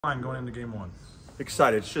Going into game one?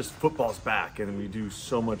 Excited. It's just football's back, and we do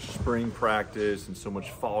so much spring practice and so much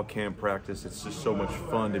fall camp practice. It's just so much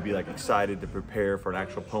fun to be like excited to prepare for an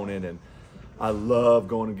actual opponent. And I love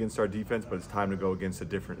going against our defense, but it's time to go against a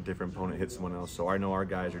different opponent, hit someone else. So I know our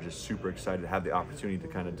guys are just super excited to have the opportunity to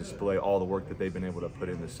kind of display all the work that they've been able to put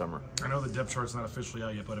in this summer. I know the depth chart's not officially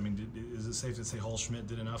out yet, but I mean, is it safe to say Hall Schmidt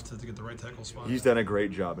did enough to get the right tackle spot? He's done a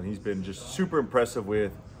great job, and he's been just super impressive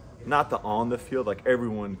with not the on the field, like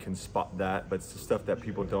everyone can spot that, but it's the stuff that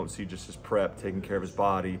people don't see, just his prep, taking care of his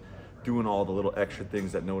body, doing all the little extra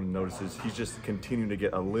things that no one notices. He's just continuing to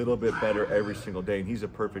get a little bit better every single day, and he's a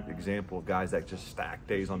perfect example of guys that just stack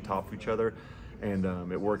days on top of each other, and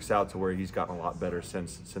it works out to where he's gotten a lot better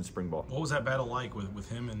since spring ball. What was that battle like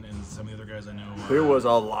with him and some of the other guys I know? There was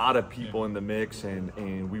a lot of people in the mix,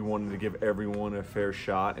 and we wanted to give everyone a fair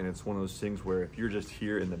shot, and it's one of those things where if you're just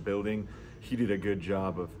here in the building, he did a good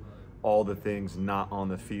job of all the things not on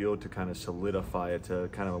the field to kind of solidify it, to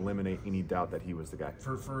kind of eliminate any doubt that he was the guy.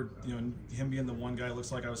 For him being the one guy, it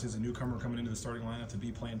looks like obviously as a newcomer coming into the starting lineup to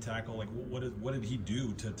be playing tackle, like what did he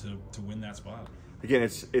do to win that spot? Again,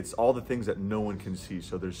 it's all the things that no one can see.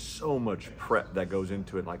 So there's so much prep that goes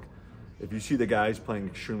into it. Like if you see the guys playing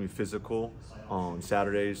extremely physical on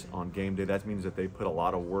Saturdays, on game day, that means that they put a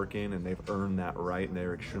lot of work in and they've earned that right, and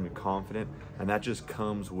they're extremely confident. And that just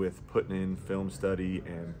comes with putting in film study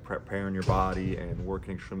and preparing your body and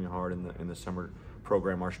working extremely hard in the summer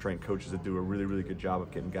program. Our strength coaches that do a really, really good job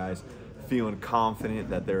of getting guys feeling confident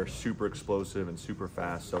that they're super explosive and super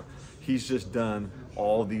fast. So he's just done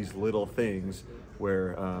all these little things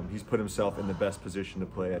where he's put himself in the best position to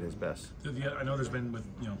play at his best. Yeah, I know there's been with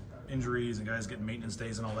injuries and guys getting maintenance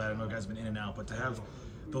days and all that. I know guys have been in and out, but to have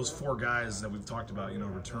those four guys that we've talked about,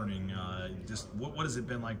 returning, just what has it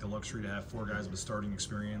been like, the luxury to have four guys with starting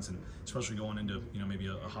experience, and especially going into maybe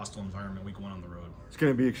a hostile environment week one on the road? It's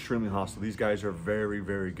going to be extremely hostile. These guys are very,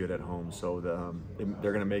 very good at home, so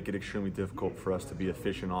they're going to make it extremely difficult for us to be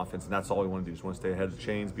efficient offense, and that's all we want to do is want to stay ahead of the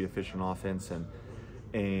chains, be efficient offense,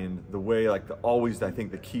 and the way, always, I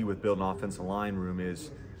think the key with building an offensive line room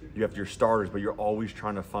is you have your starters, but you're always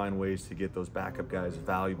trying to find ways to get those backup guys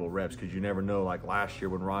valuable reps, because you never know. Like last year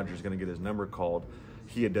when Roger's going to get his number called,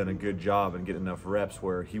 he had done a good job and get enough reps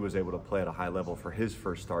where he was able to play at a high level for his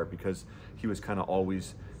first start, because he was kind of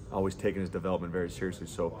always taking his development very seriously.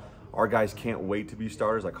 So our guys can't wait to be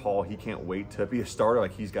starters. Like Hall, he can't wait to be a starter.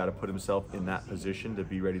 Like he's got to put himself in that position to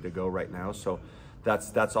be ready to go right now. So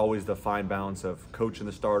that's always the fine balance of coaching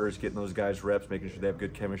the starters, getting those guys reps, making sure they have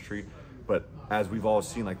good chemistry. But as we've all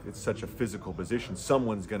seen, like it's such a physical position,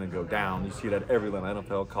 someone's going to go down. You see it at every level,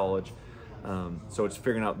 NFL, college. So it's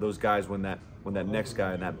figuring out those guys when that next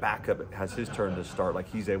guy and that backup has his turn to start, like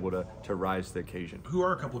he's able to rise to the occasion. Who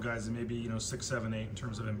are a couple of guys that maybe 6, 7, 8 in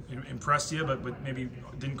terms of impressed you, but maybe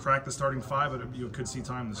didn't crack the starting five, but you could see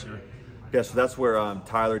time this year? Yeah, so that's where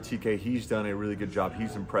Tyler TK, he's done a really good job.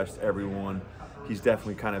 He's impressed everyone. He's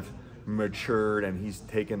definitely kind of matured, and he's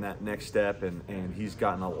taken that next step, and he's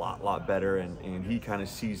gotten a lot better, and he kind of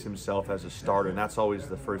sees himself as a starter. And that's always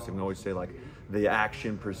the first thing we always say, like the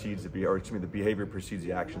action precedes the behavior precedes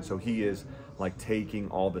the action. So he is like taking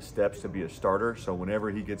all the steps to be a starter. So whenever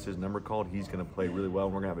he gets his number called, he's going to play really well,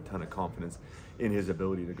 and we're going to have a ton of confidence in his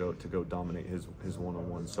ability to go dominate his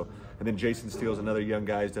one-on-one. So, and then Jason Steele's another young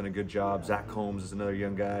guy, has done a good job. Zach Combs is another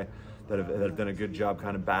young guy that have done a good job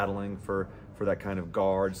kind of battling for that kind of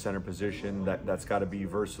guard center position that's got to be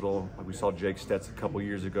versatile. Like we saw Jake Stetz a couple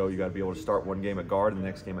years ago. You got to be able to start one game at guard and the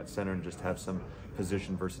next game at center, and just have some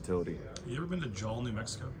position versatility. You ever been to Joel, New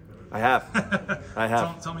Mexico? I have. I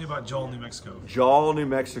have. Tell me about Joel, New Mexico. Joel, New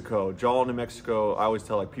Mexico. Joel, New Mexico. I always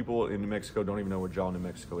tell people in New Mexico don't even know where Joel, New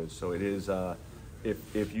Mexico is. So it is.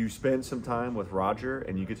 If you spend some time with Roger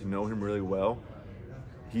and you get to know him really well,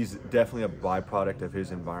 he's definitely a byproduct of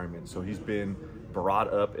his environment. So he's been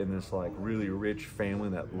brought up in this really rich family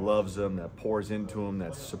that loves him, that pours into him,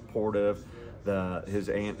 that's supportive. His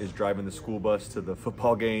aunt is driving the school bus to the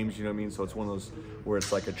football games, you know what I mean? So it's one of those where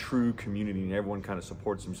it's like a true community and everyone kind of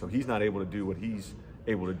supports him. So he's not able to do what he's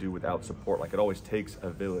able to do without support. Like it always takes a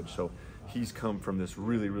village. So he's come from this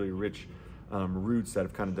really, really rich roots that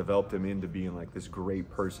have kind of developed him into being like this great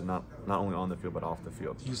person, not only on the field but off the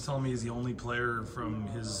field. He was telling me he's the only player from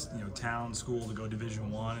his town school to go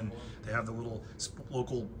Division I, and they have the little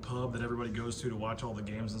local pub that everybody goes to watch all the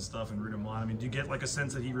games and stuff and root him on. I mean, do you get like a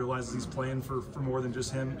sense that he realizes he's playing for more than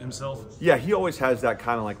just himself? Yeah, he always has that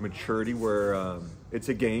kind of like maturity where it's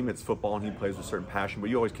a game, it's football, and he plays with certain passion, but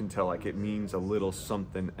you always can tell like it means a little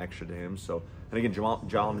something extra to him. So, and again,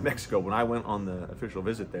 Joel, New Mexico, when I went on the official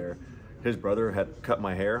visit there, his brother had cut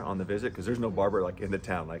my hair on the visit because there's no barber like in the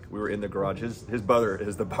town. Like we were in the garage. His brother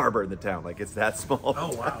is the barber in the town. Like it's that small.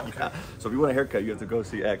 Oh wow. Okay. Yeah. So if you want a haircut, you have to go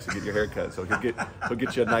see X and get your haircut. So he'll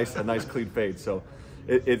get you a nice clean fade. So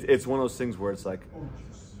it's one of those things where it's like,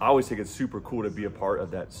 I always think it's super cool to be a part of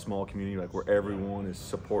that small community, like where everyone is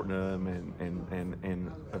supporting him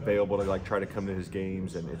and available to like try to come to his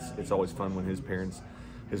games. And it's always fun when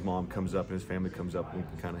his mom comes up and his family comes up and we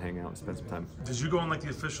can kind of hang out and spend some time. Did you go on like the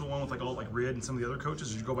official one with like all like Red and some of the other coaches?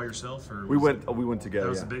 Did you go by yourself or we went together? That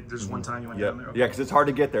was yeah. the big. There's one time you went Yeah, down there. Okay. yeah, because it's hard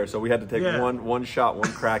to get there, so we had to take one shot,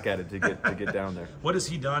 one crack at it to get down there. What has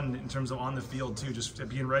he done in terms of on the field too? Just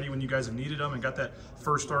being ready when you guys have needed him and got that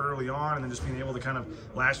first start early on, and then just being able to kind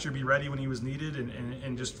of last year be ready when he was needed,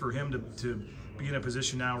 and just for him to be in a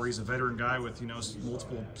position now where he's a veteran guy with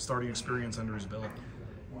multiple starting experience under his belt.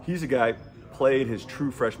 He's a guy played his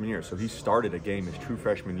true freshman year, so he started a game his true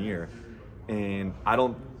freshman year, and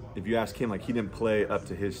if you ask him, like he didn't play up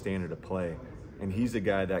to his standard of play, and he's a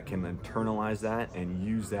guy that can internalize that and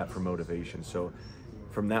use that for motivation. So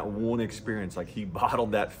from that one experience, like he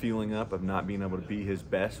bottled that feeling up of not being able to be his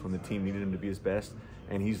best when the team needed him to be his best,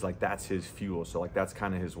 and he's like, that's his fuel. So like that's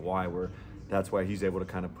kind of his why, that's why he's able to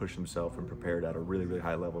kind of push himself and prepare at a really, really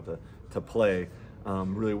high level to play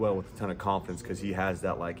really well with a ton of confidence, because he has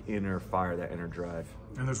that like inner fire, that inner drive.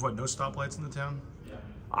 And there's no stoplights in the town?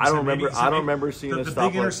 I don't remember seeing a stoplight. The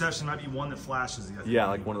big intersection might be one that flashes. Yeah,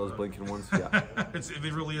 like one of those blinking ones. Yeah.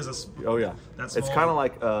 It really is a. Oh yeah. That's. It's kind of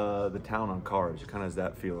like the town on Cars. It kind of has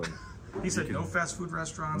that feeling. He said no fast food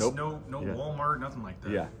restaurants, nope. no Walmart, nothing like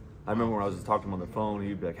that. Yeah. I remember when I was talking to him on the phone,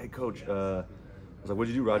 he'd be like, "Hey, coach," I was like,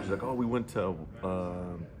 "What'd you do, Roger?" He's like, "Oh, we went to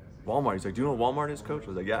Walmart." He's like, "Do you know what Walmart is, coach?" I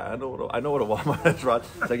was like, "Yeah, I know what a Walmart is, Roger."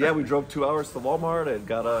 He's like, "Yeah, we drove 2 hours to Walmart and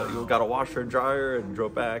got a washer and dryer and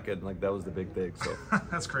drove back, and like that was the big thing." So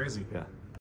that's crazy. Yeah.